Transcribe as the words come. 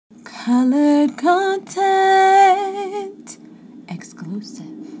Colored content exclusive.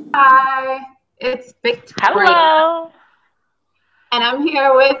 Hi, it's Victoria, Hello. and I'm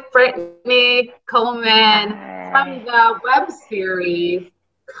here with Brittney Coleman Hi. from the web series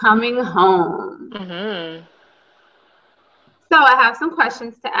Coming Home. Mhm. So, I have some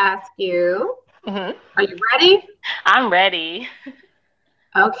questions to ask you. Mhm. Are you ready? I'm ready.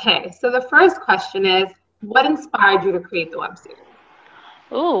 Okay, so the first question is, what inspired you to create the web series?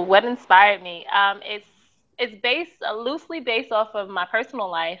 Ooh, what inspired me? It's based loosely based off of my personal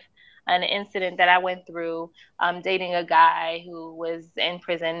life, an incident that I went through, dating a guy who was in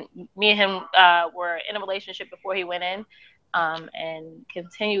prison. Me and him were in a relationship before he went in, and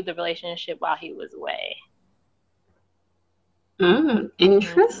continued the relationship while he was away. Mhm.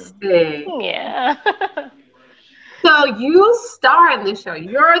 Interesting. Yeah. So, you star in the show.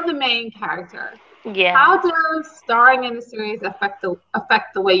 You're the main character. Yeah. How does starring in the series affect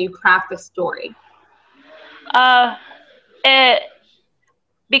the way you craft the story? Uh, it,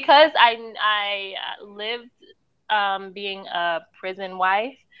 because I lived being a prison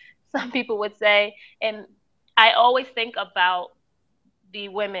wife, some people would say, and I always think about the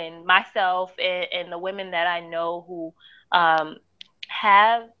women, myself, and the women that I know who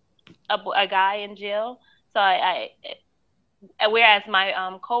have a guy in jail. So whereas my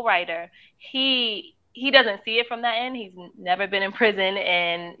co-writer, he doesn't see it from that end. He's never been in prison,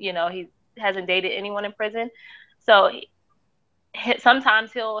 and he hasn't dated anyone in prison. So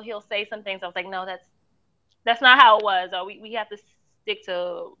sometimes he'll say some things. I was like, no, that's not how it was. Or we have to stick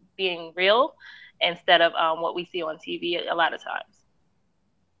to being real instead of what we see on TV a lot of times.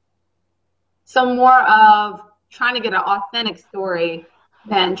 So more of trying to get an authentic story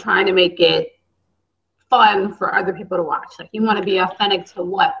than trying to make it fun for other people to watch. Like you want to be authentic to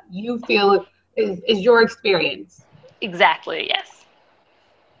what you feel is your experience. Exactly. Yes.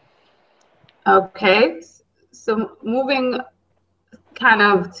 Okay. So moving kind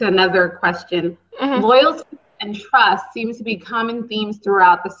of to another question. Hmm. Loyalty and trust seems to be common themes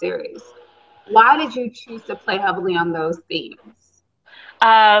throughout the series. Why did you choose to play heavily on those themes?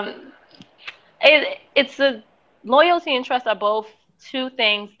 Um, it's a loyalty and trust are both two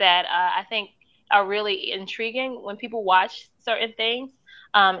things that I think are really intriguing when people watch certain things,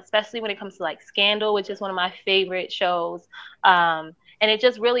 especially when it comes to like Scandal, which is one of my favorite shows. And it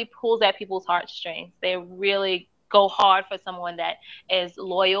just really pulls at people's heartstrings. They really go hard for someone that is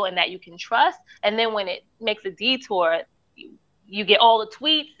loyal and that you can trust. And then when it makes a detour, you get all the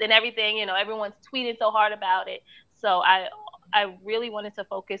tweets and everything. Everyone's tweeting so hard about it. So I really wanted to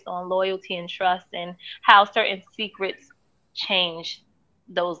focus on loyalty and trust and how certain secrets change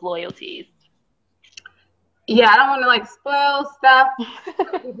those loyalties. Yeah, I don't want to like spoil stuff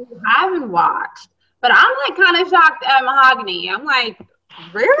for people who haven't watched, but I'm like kind of shocked at Mahogany. I'm like,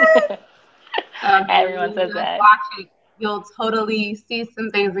 really? Okay, Everyone when you says guys that. watch it, you'll totally see some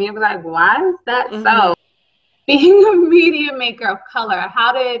things and you'll be like, why is that Hmm. so? Being a media maker of color,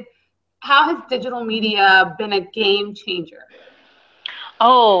 how has digital media been a game changer?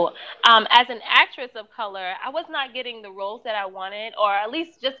 Oh, as an actress of color, I was not getting the roles that I wanted, or at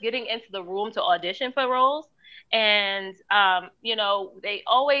least just getting into the room to audition for roles. And,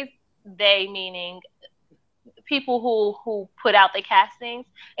 they meaning people who put out the castings,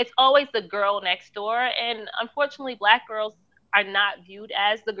 it's always the girl next door, and unfortunately black girls are not viewed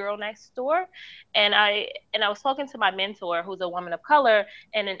as the girl next door. And I was talking to my mentor, who's a woman of color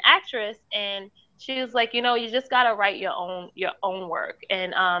and an actress, and she was like, you just got to write your own work.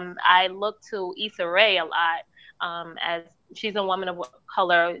 And I look to Issa Rae a lot, as she's a woman of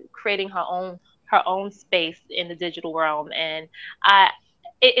color creating her own space in the digital realm. And I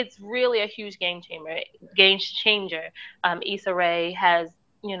it's really a huge game changer. Issa Rae has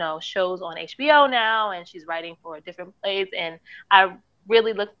shows on HBO now, and she's writing for different plays. And I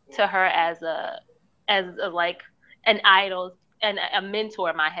really look to her as a like an idol and a mentor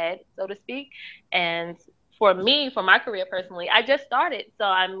in my head, so to speak. And for me, for my career personally, I just started, so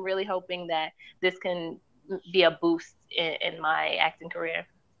I'm really hoping that this can be a boost in my acting career.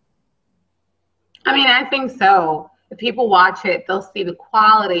 I mean, I think so. If people watch it, they'll see the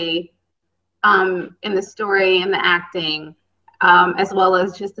quality in the story and the acting, as well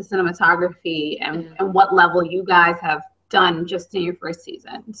as just the cinematography Mhm. and what level you guys have done just in your first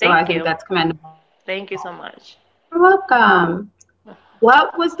season. So I Thank think you. that's commendable. Thank you so much. You're welcome.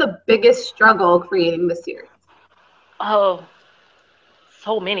 What was the biggest struggle creating the series? Oh,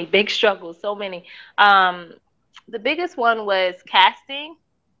 so many big struggles, so many. Um, the biggest one was casting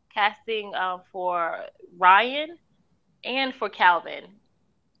for Ryan and for Calvin.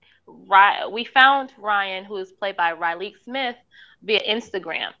 We found Ryan, who is played by Riley Smith, via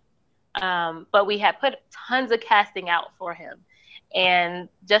Instagram. But we had put tons of casting out for him. And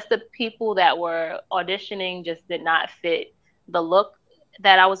just the people that were auditioning just did not fit the look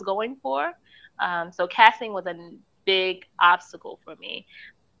that I was going for. So casting was a big obstacle for me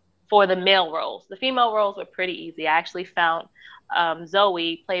for the male roles. The female roles were pretty easy. I actually found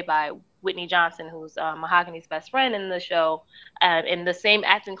Zoe, played by Whitney Johnson, who's Mahogany's best friend in the show, in the same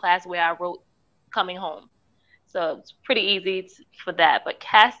acting class where I wrote Coming Home. So it's pretty easy for that. But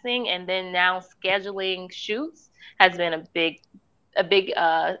casting and then now scheduling shoots has been a big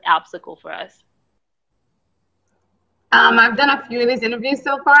obstacle for us. I've done a few of these interviews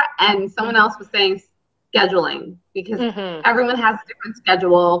so far, and someone else was saying scheduling, because everyone has a different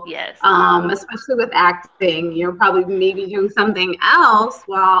schedule. Yes. Especially with acting, you're probably maybe doing something else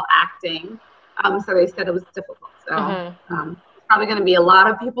while acting. So they said it was difficult. So it's probably going to be a lot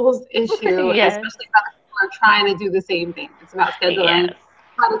of people's issue, Yes. especially if people are trying to do the same thing. It's about scheduling. Yes.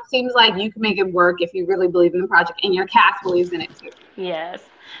 But it seems like you can make it work if you really believe in the project and your cast believes in it too. Yes.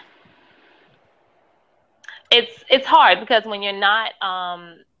 It's hard because when you're not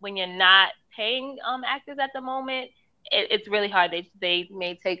paying actors at the moment, it's really hard. They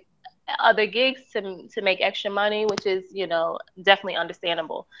may take other gigs to make extra money, which is, you know, definitely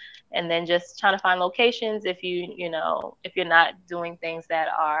understandable. And then just trying to find locations if you're not doing things that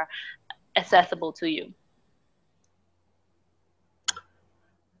are accessible to you.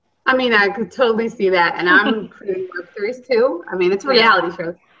 I mean, I could totally see that. And I'm creating web series too. I mean, it's a reality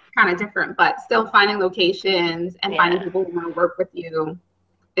show, kind of different, but still finding locations and finding people who want to work with you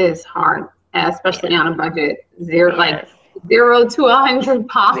is hard, especially on a budget. Zero to 100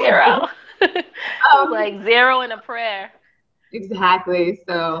 possible. Zero. Like zero in a prayer. Exactly.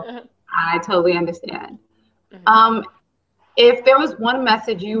 So I totally understand. If there was one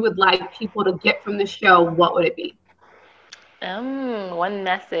message you would like people to get from the show, what would it be? One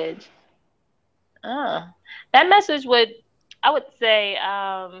message. That message I would say,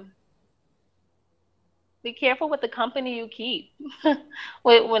 be careful with the company you keep.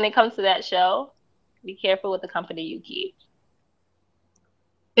 When it comes to that show, be careful with the company you keep.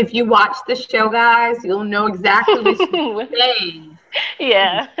 If you watch the show, guys, you'll know exactly what she's saying.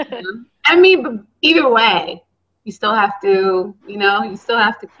 Yeah. I mean, but either way, you still have to,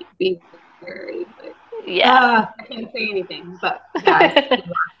 keep being wary. I can't say anything, but guys,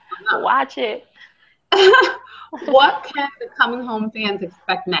 watch it. What can the Coming Home fans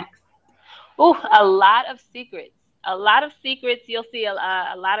expect next? Ooh, a lot of secrets. A lot of secrets. You'll see a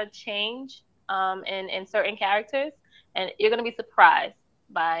lot of change in certain characters, and you're going to be surprised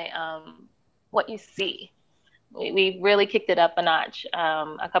by what you see. We really kicked it up a notch.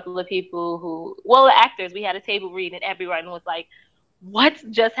 A couple of people the actors, we had a table read, and everyone was like, what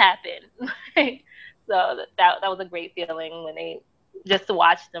just happened? So that was a great feeling just to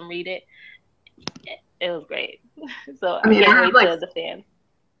watch them read it. It was great. So I can't wait to the fans.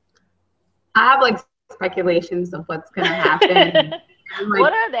 I have speculations of what's going to happen.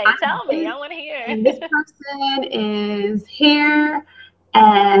 What are they? Tell me. I want to hear. And this person is here,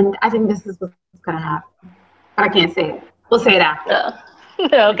 and I think this is what's going to happen. But I can't say it. We'll say it after.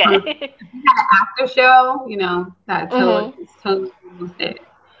 Okay. If you had an after show, that's totally we'll say it.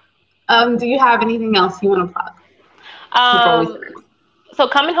 Do you have anything else you want to plug? So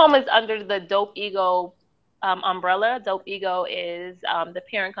Coming Home is under the Dope Ego umbrella. Dope Ego is the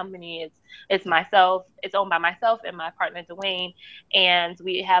parent company. It's myself. It's owned by myself and my partner Dwayne. And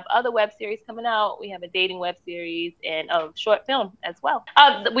we have other web series coming out. We have a dating web series and a short film as well.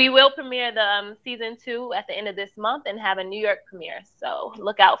 We will premiere the season 2 at the end of this month and have a New York premiere. So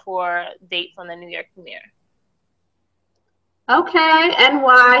look out for dates on the New York premiere. Okay,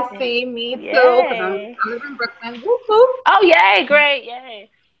 NYC, me too. I live in Brooklyn. Whoop, whoop. Oh, yay! Great, yay!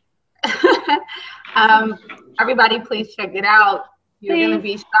 Everybody, please check it out. You're gonna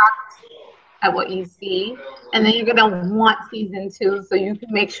be shocked at what you see, and then you're gonna want season 2, so you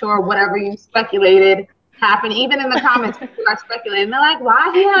can make sure whatever you speculated happened. Even in the comments, people are speculating. They're like,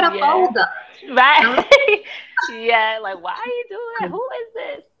 "Why he had a folder?" Right? Yeah, like, why are you doing it? Who is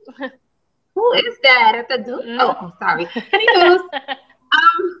this? Who is that at the door? Oh, sorry. Anyways,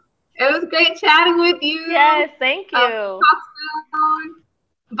 it was great chatting with you. Yes, thank you. Talk soon.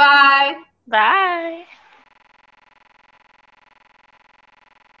 Bye. Bye.